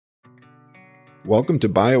Welcome to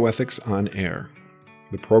Bioethics on Air,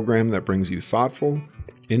 the program that brings you thoughtful,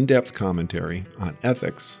 in-depth commentary on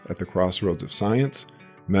ethics at the crossroads of science,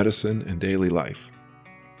 medicine, and daily life.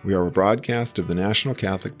 We are a broadcast of the National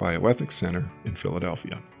Catholic Bioethics Center in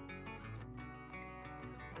Philadelphia.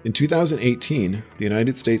 In 2018, the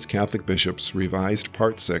United States Catholic Bishops revised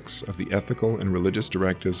Part 6 of the Ethical and Religious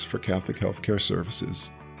Directives for Catholic Healthcare Services,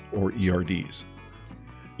 or ERDs.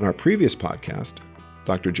 In our previous podcast,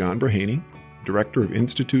 Dr. John Brahaney, Director of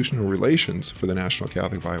Institutional Relations for the National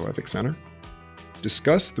Catholic Bioethics Center,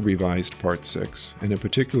 discussed the revised Part 6, and in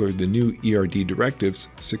particular the new ERD directives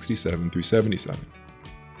 67 through 77.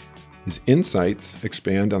 His insights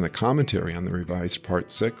expand on the commentary on the revised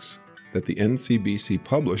Part 6 that the NCBC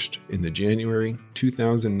published in the January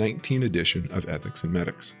 2019 edition of Ethics and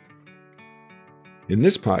Medics. In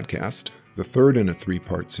this podcast, the third in a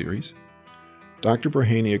three-part series, Dr.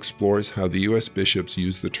 Brahaney explores how the U.S. bishops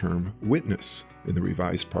use the term witness in the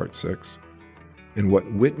revised Part 6 and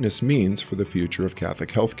what witness means for the future of Catholic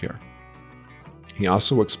healthcare. He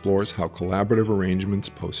also explores how collaborative arrangements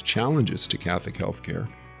pose challenges to Catholic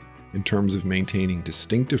healthcare in terms of maintaining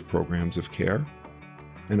distinctive programs of care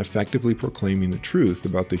and effectively proclaiming the truth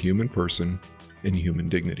about the human person and human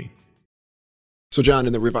dignity. So, John,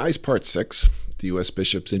 in the revised Part 6, the U.S.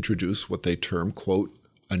 bishops introduce what they term, quote,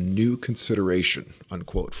 a new consideration,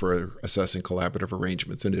 unquote, for assessing collaborative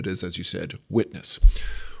arrangements, and it is, as you said, witness.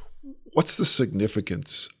 What's the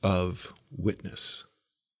significance of witness?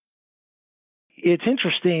 It's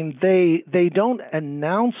interesting. They don't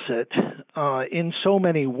announce it in so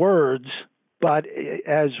many words, but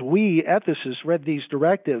as we ethicists read these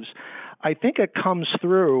directives, I think it comes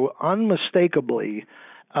through unmistakably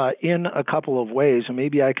in a couple of ways, and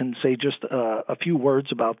maybe I can say just a few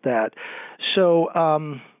words about that. So,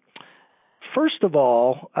 first of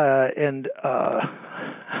all, again,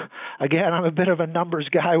 I'm a bit of a numbers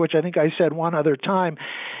guy, which I think I said one other time.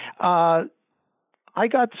 I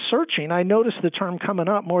got searching. I noticed the term coming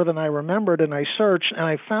up more than I remembered, and I searched, and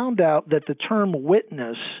I found out that the term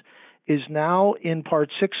witness is now in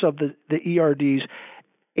Part 6 of the ERDs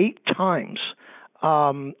 8 times,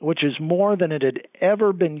 which is more than it had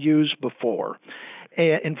ever been used before.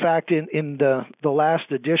 In fact, in the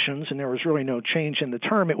last editions, and there was really no change in the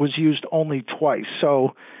term, it was used only twice.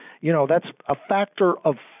 So, that's a factor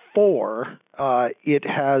of 4. It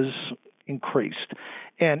has increased.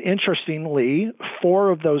 And interestingly,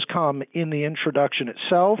 4 of those come in the introduction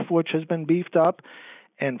itself, which has been beefed up,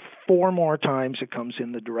 and 4 more times it comes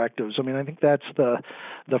in the directives. I mean, I think that's the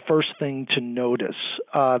first thing to notice.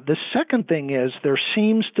 The second thing is there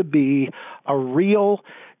seems to be a real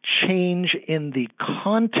change in the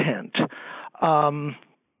content of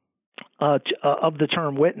the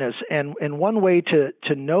term witness. And one way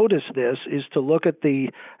to notice this is to look at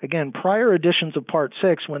prior editions of Part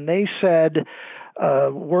 6 when they said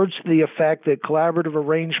words to the effect that collaborative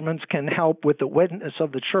arrangements can help with the witness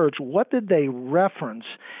of the church. What did they reference?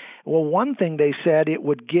 Well, one thing they said, it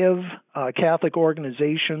would give Catholic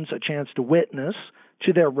organizations a chance to witness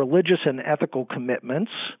to their religious and ethical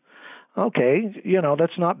commitments. Okay,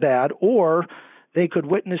 that's not bad. Or they could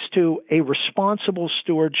witness to a responsible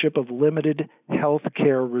stewardship of limited health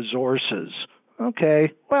care resources.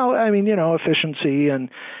 Okay, well, I mean, efficiency and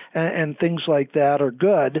things like that are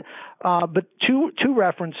good, but two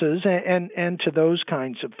references and to those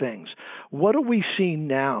kinds of things. What do we see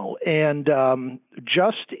now? And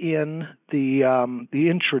just in the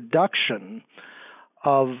introduction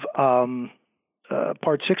of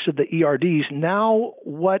Part 6 of the ERDs, now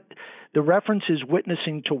what the reference is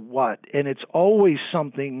witnessing to what? And it's always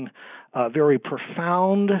something very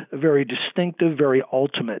profound, very distinctive, very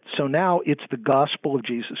ultimate. So now it's the gospel of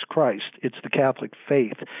Jesus Christ. It's the Catholic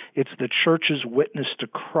faith. It's the church's witness to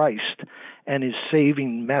Christ and his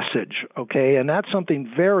saving message, okay? And that's something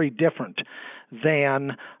very different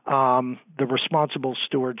than the responsible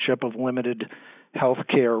stewardship of limited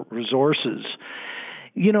healthcare resources.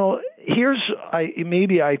 Here's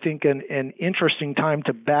I think an interesting time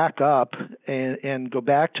to back up and go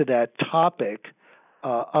back to that topic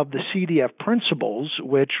of the CDF principles,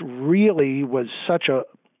 which really was such a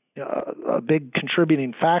big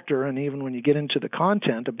contributing factor, and even when you get into the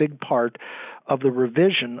content, a big part of the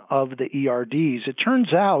revision of the ERDs. It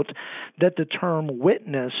turns out that the term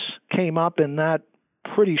witness came up in that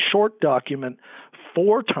pretty short document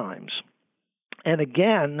 4 times. And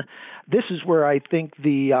again, this is where I think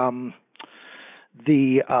this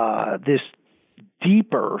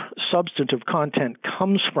deeper substantive content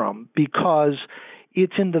comes from, because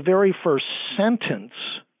it's in the very first sentence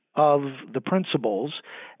of the principles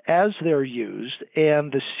as they're used,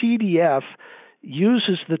 and the CDF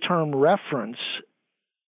uses the term reference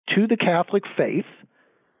to the Catholic faith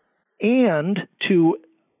and to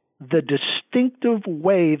the distinctive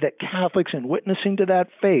way that Catholics, in witnessing to that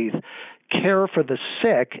faith, care for the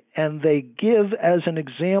sick, and they give as an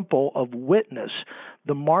example of witness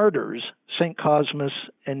the martyrs, St. Cosmas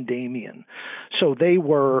and Damian. So they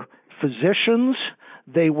were physicians.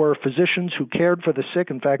 They were physicians who cared for the sick.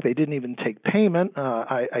 In fact, they didn't even take payment.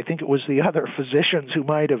 I think it was the other physicians who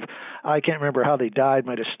might have, I can't remember how they died,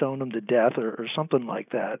 might have stoned them to death or something like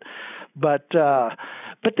that. But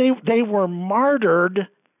they were martyred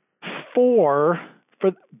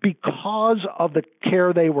because of the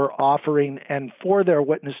care they were offering and for their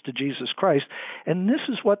witness to Jesus Christ. And this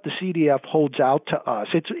is what the CDF holds out to us.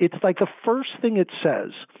 It's like the first thing it says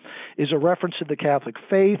is a reference to the Catholic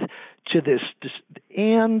faith, to this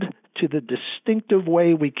and to the distinctive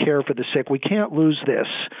way we care for the sick. We can't lose this.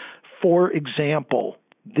 For example,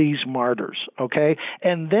 these martyrs, okay?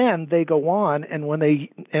 And then they go on, and when they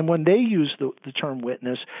use the term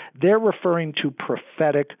witness, they're referring to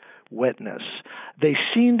prophetic witness. They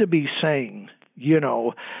seem to be saying,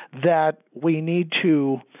 that we need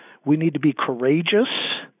to be courageous.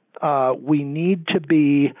 We need to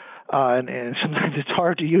be, and sometimes it's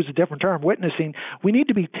hard to use a different term, witnessing. We need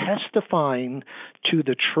to be testifying to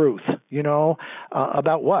the truth,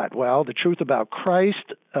 about what? Well, the truth about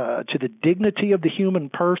Christ, to the dignity of the human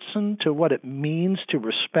person, to what it means to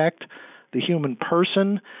respect the human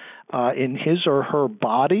person in his or her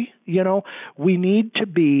body. We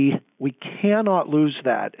cannot lose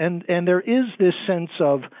that. And there is this sense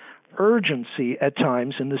of urgency at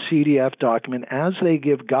times in the CDF document as they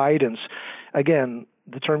give guidance. Again,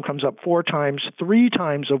 the term comes up 4 times, 3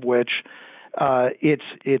 times of which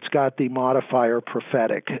it's got the modifier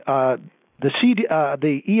prophetic.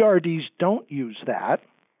 The ERDs don't use that.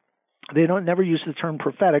 They never use the term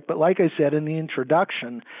prophetic, but like I said in the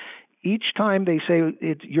introduction, each time they say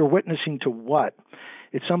you're witnessing to what?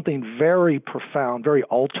 It's something very profound, very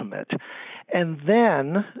ultimate. And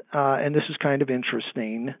then, and this is kind of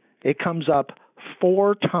interesting, it comes up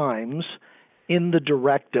 4 times in the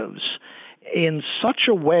directives in such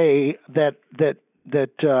a way that the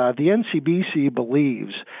NCBC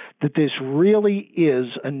believes that this really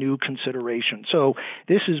is a new consideration. So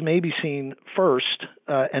this is maybe seen first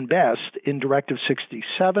and best in Directive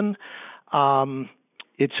 67.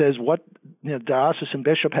 It says what diocesan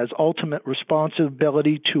bishop has ultimate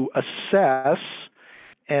responsibility to assess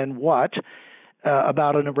and what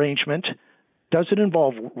about an arrangement. Does it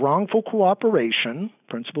involve wrongful cooperation,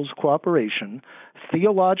 principles of cooperation,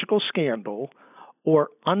 theological scandal, or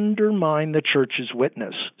undermine the church's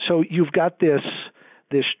witness? So you've got this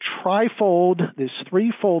threefold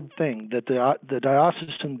thing that the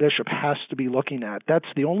diocesan bishop has to be looking at. That's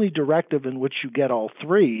the only directive in which you get all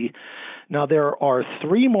 3. Now, there are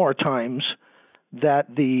 3 more times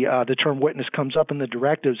that the term witness comes up in the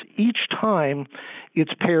directives. Each time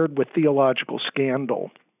it's paired with theological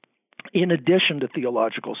scandal, in addition to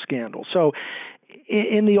theological scandal. So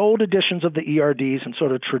in the old editions of the ERDs, and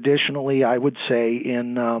sort of traditionally, I would say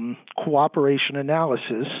in cooperation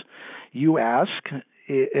analysis, you ask,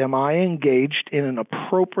 am I engaged in an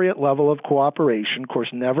appropriate level of cooperation? Of course,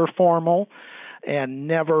 never formal and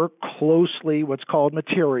never closely what's called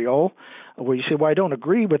material, where you say, well, I don't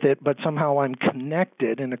agree with it, but somehow I'm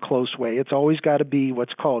connected in a close way. It's always got to be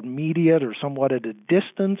what's called mediate or somewhat at a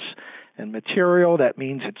distance. And material, that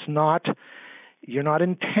means you're not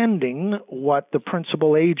intending what the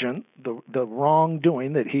principal agent, the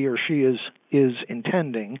wrongdoing that he or she is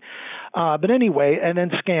intending. But anyway, and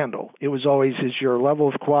then scandal. It was always, is your level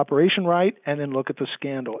of cooperation right? And then look at the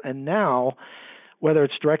scandal. And now, whether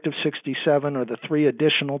it's Directive 67 or the 3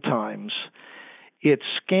 additional times, it's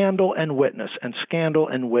scandal and witness, and scandal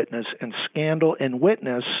and witness, and scandal and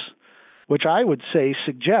witness, which I would say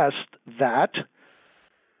suggests that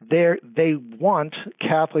they want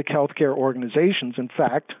Catholic healthcare organizations. In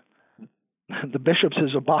fact, the bishops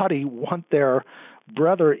as a body want their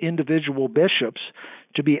brother individual bishops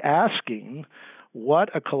to be asking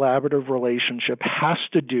what a collaborative relationship has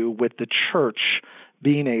to do with the church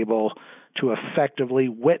being able to effectively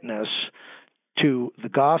witness to the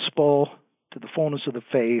gospel, to the fullness of the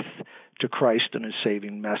faith, to Christ and his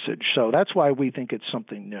saving message. So that's why we think it's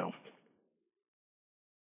something new.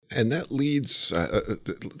 And that leads,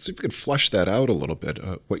 let's see if we can flush that out a little bit,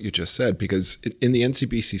 what you just said, because in the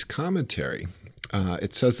NCBC's commentary,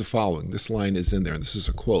 it says the following. This line is in there, and this is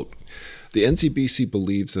a quote. The NCBC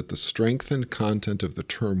believes that the strength and content of the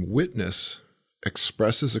term witness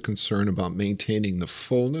expresses a concern about maintaining the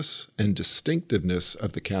fullness and distinctiveness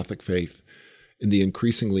of the Catholic faith in the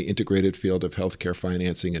increasingly integrated field of healthcare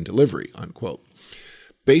financing and delivery, unquote.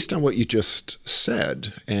 Based on what you just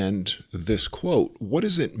said and this quote, what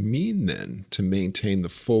does it mean then to maintain the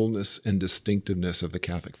fullness and distinctiveness of the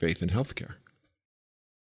Catholic faith in healthcare?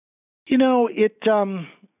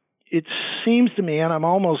 It seems to me, and I'm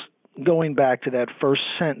almost going back to that first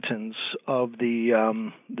sentence of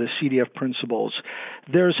the CDF principles,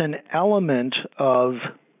 there's an element of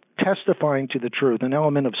testifying to the truth, an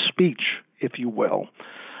element of speech, if you will.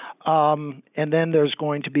 And then there's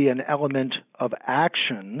going to be an element of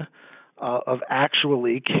action, of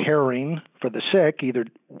actually caring for the sick, either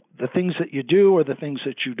the things that you do or the things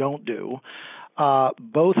that you don't do.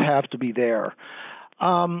 Both have to be there.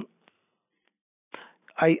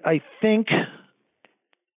 I think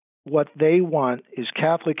what they want is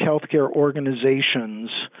Catholic healthcare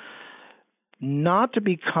organizations not to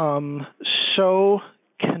become so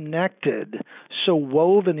connected, so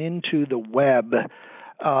woven into the web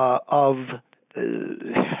of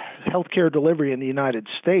healthcare delivery in the United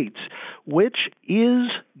States, which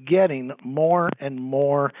is getting more and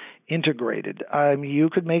more integrated.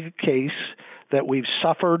 You could make a case that we've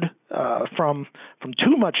suffered from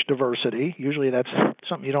too much diversity. Usually that's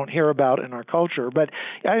something you don't hear about in our culture. But,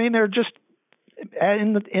 they're just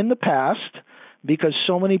in the past, because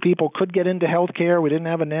so many people could get into healthcare. We didn't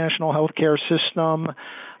have a national healthcare system.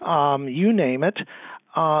 You name it.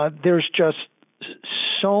 There's just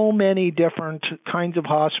so many different kinds of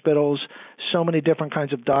hospitals, so many different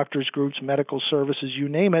kinds of doctors groups, medical services, you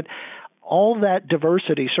name it. All that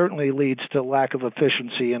diversity certainly leads to lack of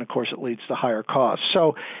efficiency, and of course it leads to higher costs.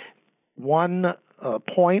 So one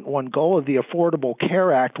goal of the Affordable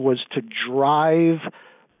Care Act was to drive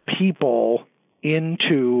people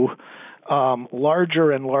into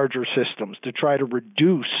larger and larger systems to try to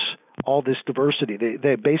reduce all this diversity.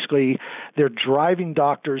 They're driving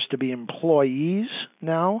doctors to be employees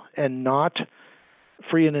now and not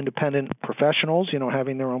free and independent professionals,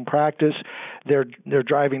 having their own practice. They're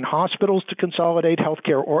driving hospitals to consolidate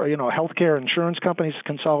healthcare, or healthcare insurance companies to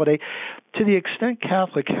consolidate. To the extent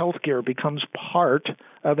Catholic healthcare becomes part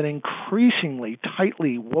of an increasingly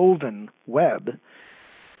tightly woven web,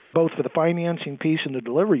 both for the financing piece and the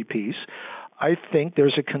delivery piece, I think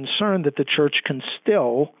there's a concern that the church can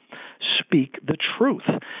still speak the truth.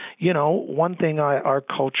 One thing our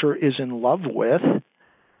culture is in love with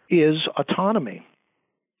is autonomy.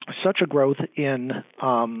 Such a growth in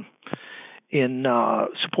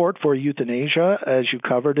support for euthanasia, as you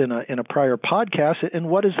covered in a prior podcast. And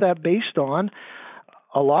what is that based on?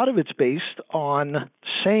 A lot of it's based on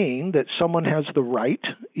saying that someone has the right,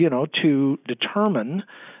 to determine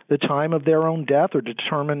the time of their own death, or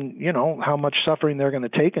determine, how much suffering they're going to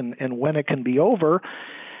take and when it can be over.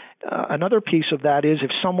 Another piece of that is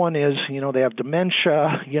if someone is, they have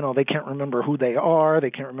dementia, they can't remember who they are,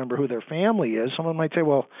 they can't remember who their family is. Someone might say,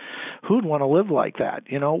 well, who'd want to live like that,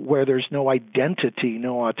 where there's no identity,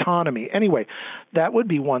 no autonomy. Anyway, that would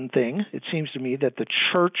be one thing. It seems to me that the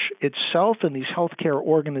church itself and these healthcare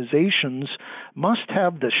organizations must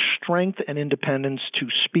have the strength and independence to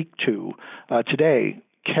speak to today.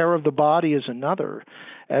 Care of the body is another.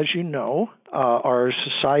 As you know, our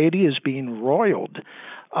society is being roiled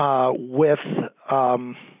with,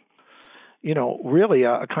 really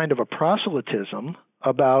a kind of a proselytism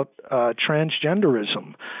about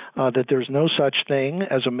transgenderism, that there's no such thing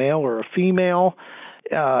as a male or a female.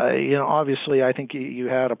 Obviously, I think you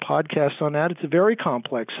had a podcast on that. It's a very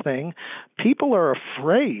complex thing. People are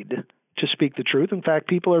afraid to speak the truth. In fact,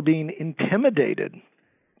 people are being intimidated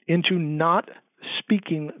into not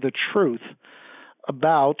speaking the truth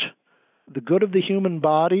about the good of the human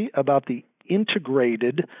body, about the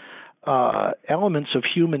integrated elements of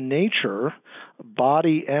human nature,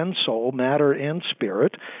 body and soul, matter and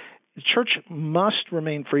spirit. The church must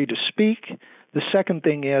remain free to speak. The second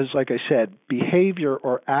thing is, like I said, behavior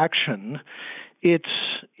or action.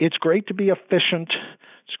 It's great to be efficient.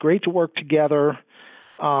 It's great to work together.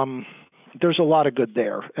 There's a lot of good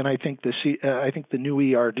there, and I think the new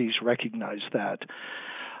ERDs recognize that.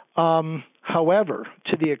 However,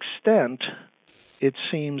 to the extent it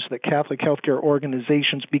seems that Catholic healthcare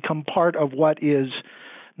organizations become part of what is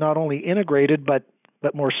not only integrated but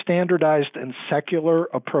more standardized and secular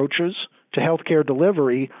approaches to healthcare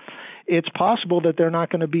delivery, it's possible that they're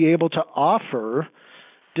not going to be able to offer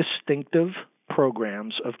distinctive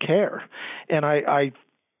programs of care. And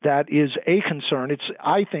that is a concern.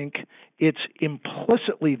 I think it's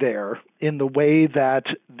implicitly there in the way that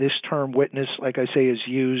this term witness, like I say, is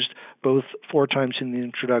used both 4 times in the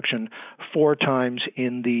introduction, 4 times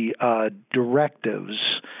in the directives.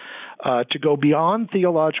 to go beyond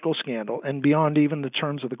theological scandal and beyond even the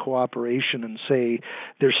terms of the cooperation and say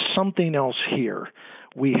there's something else here.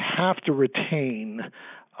 We have to retain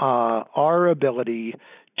our ability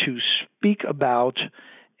to speak about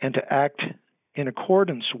and to act in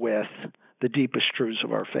accordance with the deepest truths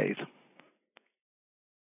of our faith.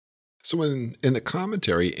 So in the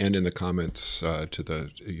commentary and in the comments to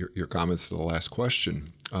your comments to the last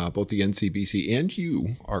question, both the NCBC and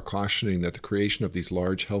you are cautioning that the creation of these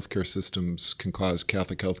large healthcare systems can cause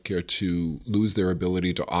Catholic healthcare to lose their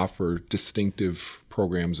ability to offer distinctive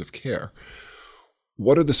programs of care.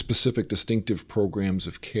 What are the specific distinctive programs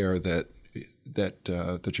of care that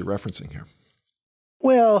you're referencing here?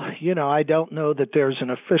 Well, I don't know that there's an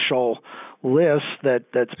official list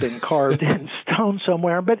that's been carved in stone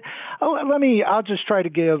somewhere, but I'll just try to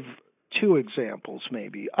give two examples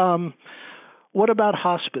maybe. What about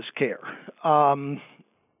hospice care? Well,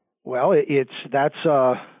 it's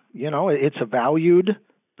a valued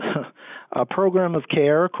program of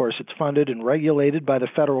care. Of course, it's funded and regulated by the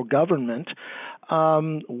federal government.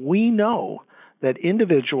 We know that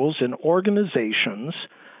individuals and organizations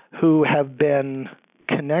who have been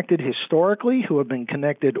connected historically, who have been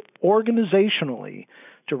connected organizationally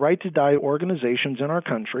to Right to Die organizations in our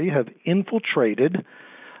country, have infiltrated,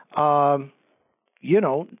 at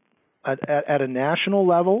a national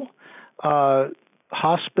level,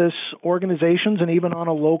 hospice organizations, and even on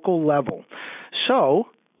a local level. So,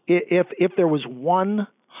 if there was one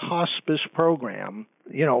hospice program,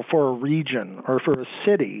 for a region or for a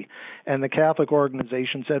city, and the Catholic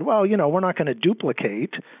organization said, well, we're not going to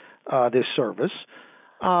duplicate this service.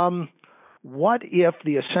 What if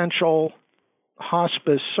the essential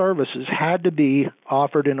hospice services had to be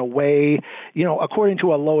offered in a way, according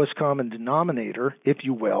to a lowest common denominator, if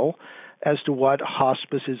you will, as to what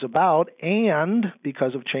hospice is about, and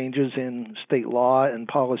because of changes in state law and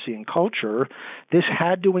policy and culture, this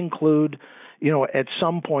had to include, at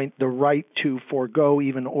some point, the right to forego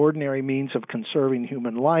even ordinary means of conserving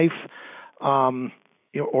human life,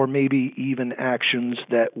 or maybe even actions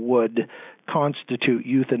that would constitute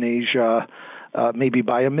euthanasia, maybe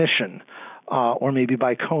by omission, or maybe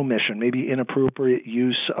by commission, maybe inappropriate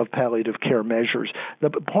use of palliative care measures. The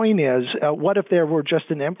point is, what if there were just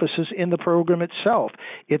an emphasis in the program itself?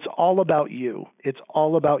 It's all about you. It's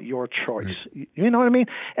all about your choice. Right. You know what I mean?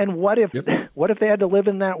 And what if they had to live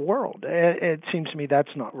in that world? It seems to me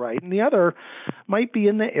that's not right. And the other might be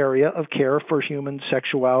in the area of care for human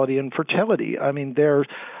sexuality and fertility. I mean,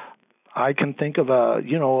 I can think of a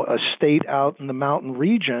state out in the mountain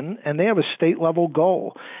region, and they have a state-level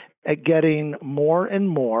goal at getting more and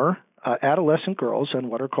more adolescent girls on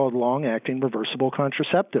what are called long-acting reversible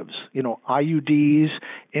contraceptives, IUDs,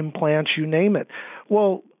 implants, you name it.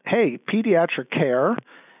 Well, hey, pediatric care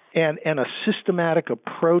and a systematic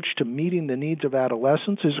approach to meeting the needs of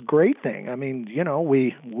adolescents is a great thing. I mean,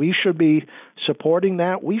 we should be supporting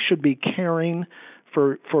that. We should be caring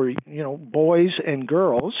for boys and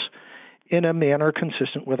girls in a manner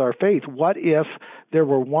consistent with our faith. What if there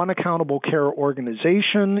were one accountable care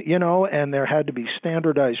organization, and there had to be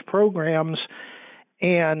standardized programs,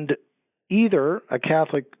 and either a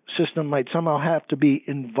Catholic system might somehow have to be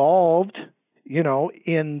involved,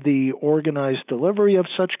 in the organized delivery of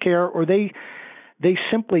such care, or they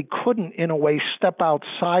simply couldn't, in a way, step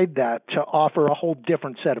outside that to offer a whole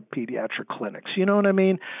different set of pediatric clinics. You know what I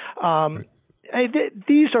mean?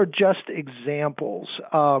 These are just examples,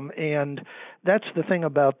 and that's the thing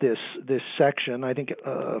about this section. I think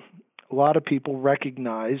a lot of people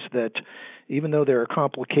recognize that even though there are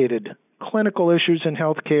complicated clinical issues in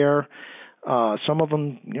healthcare, some of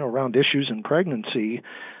them around issues in pregnancy,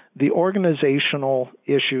 the organizational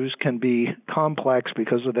issues can be complex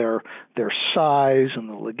because of their size and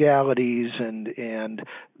the legalities and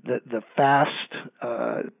the fast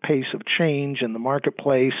pace of change in the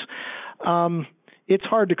marketplace. It's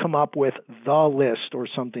hard to come up with the list or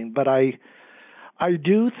something, but I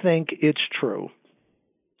do think it's true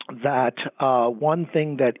that one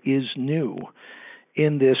thing that is new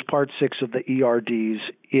in this Part 6 of the ERDs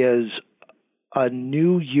is a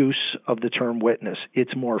new use of the term witness.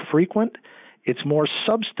 It's more frequent, it's more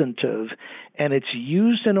substantive, and it's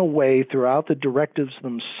used in a way throughout the directives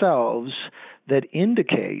themselves that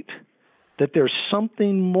indicate that there's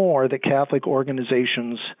something more that Catholic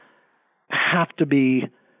organizations have to be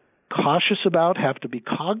cautious about, have to be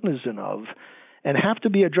cognizant of, and have to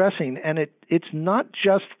be addressing. And it's not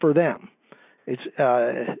just for them. It's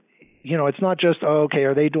it's not just,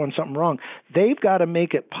 are they doing something wrong? They've got to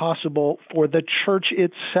make it possible for the church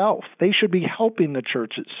itself. They should be helping the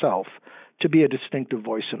church itself to be a distinctive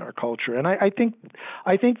voice in our culture. And I think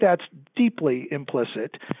that's deeply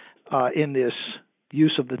implicit in this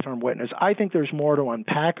use of the term witness. I think there's more to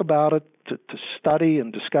unpack about it, to study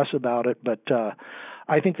and discuss about it, but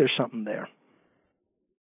I think there's something there.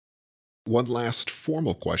 One last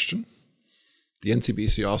formal question. The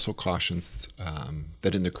NCBC also cautions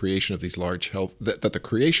that in the creation of these large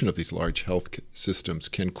health systems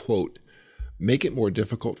can, quote, make it more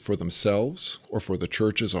difficult for themselves or for the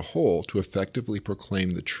church as a whole to effectively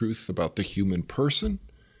proclaim the truth about the human person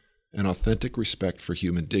and authentic respect for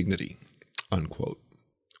human dignity, unquote.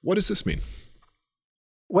 What does this mean?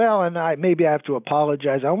 Well, and maybe I have to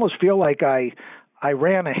apologize. I almost feel like I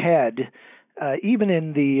ran ahead, even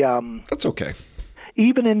in the... That's okay.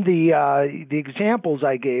 Even in the examples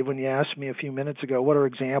I gave when you asked me a few minutes ago, what are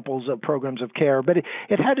examples of programs of care? But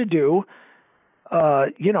it had to do,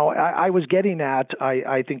 I was getting at,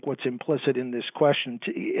 I think, what's implicit in this question.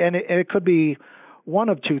 And it could be one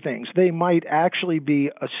of two things. They might actually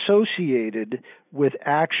be associated with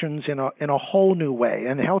actions in a whole new way.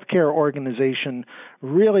 And the healthcare organization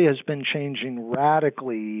really has been changing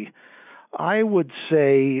radically, I would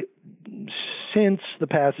say, since the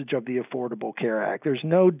passage of the Affordable Care Act. There's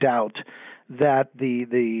no doubt that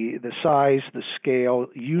the size, the scale,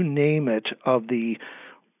 you name it, of the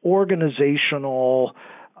organizational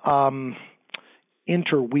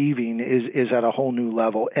interweaving is at a whole new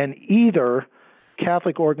level. And either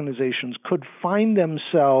Catholic organizations could find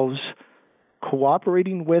themselves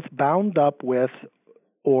cooperating with, bound up with,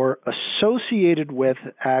 or associated with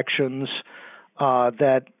actions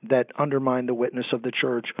that undermine the witness of the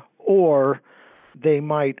church, or they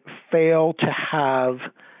might fail to have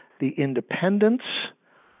the independence,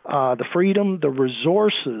 the freedom, the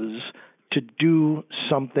resources to do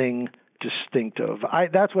something distinctive.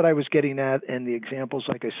 That's what I was getting at, and the examples,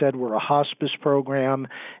 like I said, were a hospice program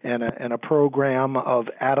and a program of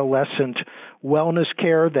adolescent wellness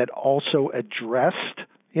care that also addressed,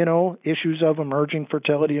 issues of emerging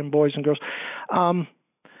fertility in boys and girls.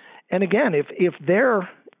 And again, if they're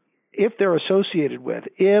associated with,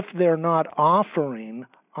 if they're not offering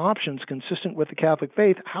options consistent with the Catholic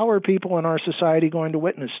faith, how are people in our society going to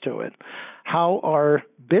witness to it? How are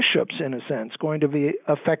bishops, in a sense, going to be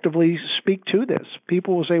effectively speak to this?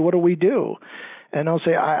 People will say, what do we do? And I'll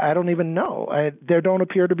say, I don't even know. There don't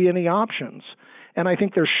appear to be any options. And I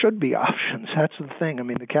think there should be options. That's the thing. I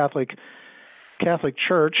mean, the Catholic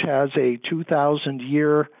Church has a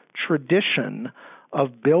 2,000-year tradition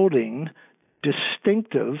of building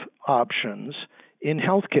distinctive options in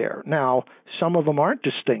healthcare. Now, some of them aren't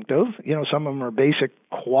distinctive. Some of them are basic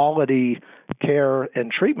quality care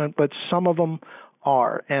and treatment, but some of them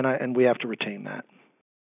are, and we have to retain that.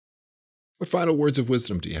 What final words of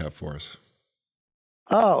wisdom do you have for us?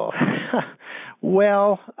 Oh,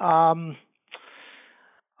 well,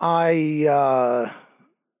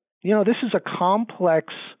 this is a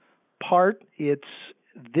complex part. It's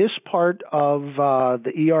this part of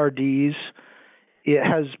the ERDs. It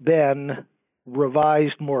has been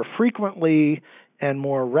revised more frequently and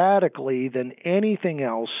more radically than anything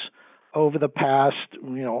else over the past,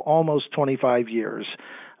 almost 25 years.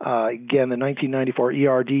 Again, the 1994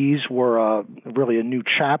 ERDs were really a new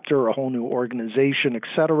chapter, a whole new organization, et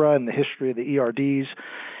cetera, in the history of the ERDs.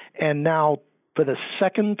 And now, for the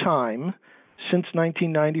second time since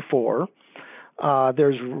 1994,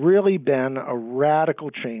 there's really been a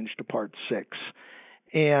radical change to Part 6.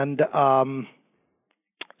 And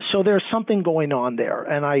so there's something going on there.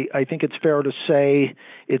 And I think it's fair to say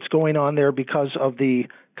it's going on there because of the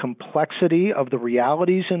complexity of the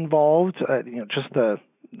realities involved, just the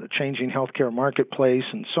changing healthcare marketplace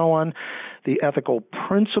and so on, the ethical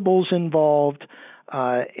principles involved,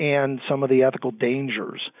 and some of the ethical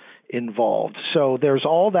dangers involved. So there's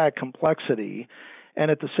all that complexity. And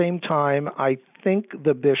at the same time, I think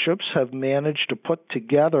the bishops have managed to put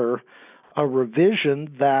together a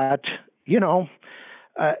revision that,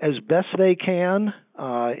 as best they can,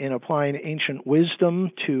 in applying ancient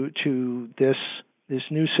wisdom to this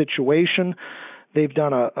new situation. They've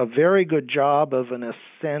done a very good job of, in a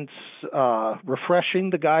sense, refreshing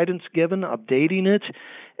the guidance given, updating it,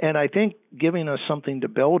 and I think giving us something to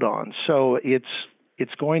build on. So it's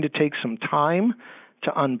going to take some time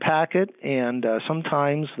to unpack it, and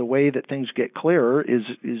sometimes the way that things get clearer is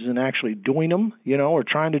in actually doing them, or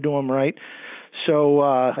trying to do them right. So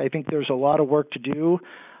I think there's a lot of work to do.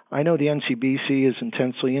 I know the NCBC is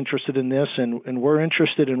intensely interested in this, and we're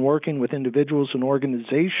interested in working with individuals and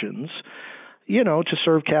organizations, to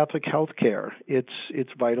serve Catholic health care. It's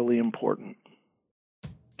vitally important.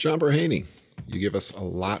 John Berhaney, you give us a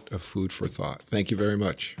lot of food for thought. Thank you very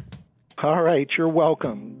much. All right, you're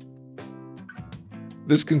welcome.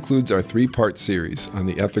 This concludes our 3-part series on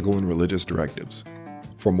the ethical and religious directives.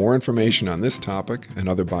 For more information on this topic and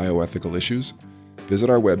other bioethical issues, visit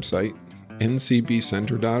our website,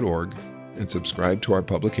 ncbcenter.org, and subscribe to our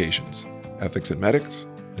publications, Ethics in Medics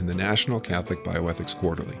and the National Catholic Bioethics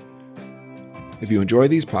Quarterly. If you enjoy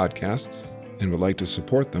these podcasts and would like to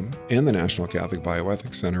support them and the National Catholic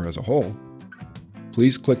Bioethics Center as a whole,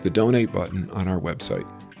 please click the donate button on our website.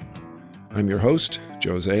 I'm your host,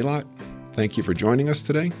 Joe Zalot. Thank you for joining us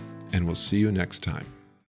today, and we'll see you next time.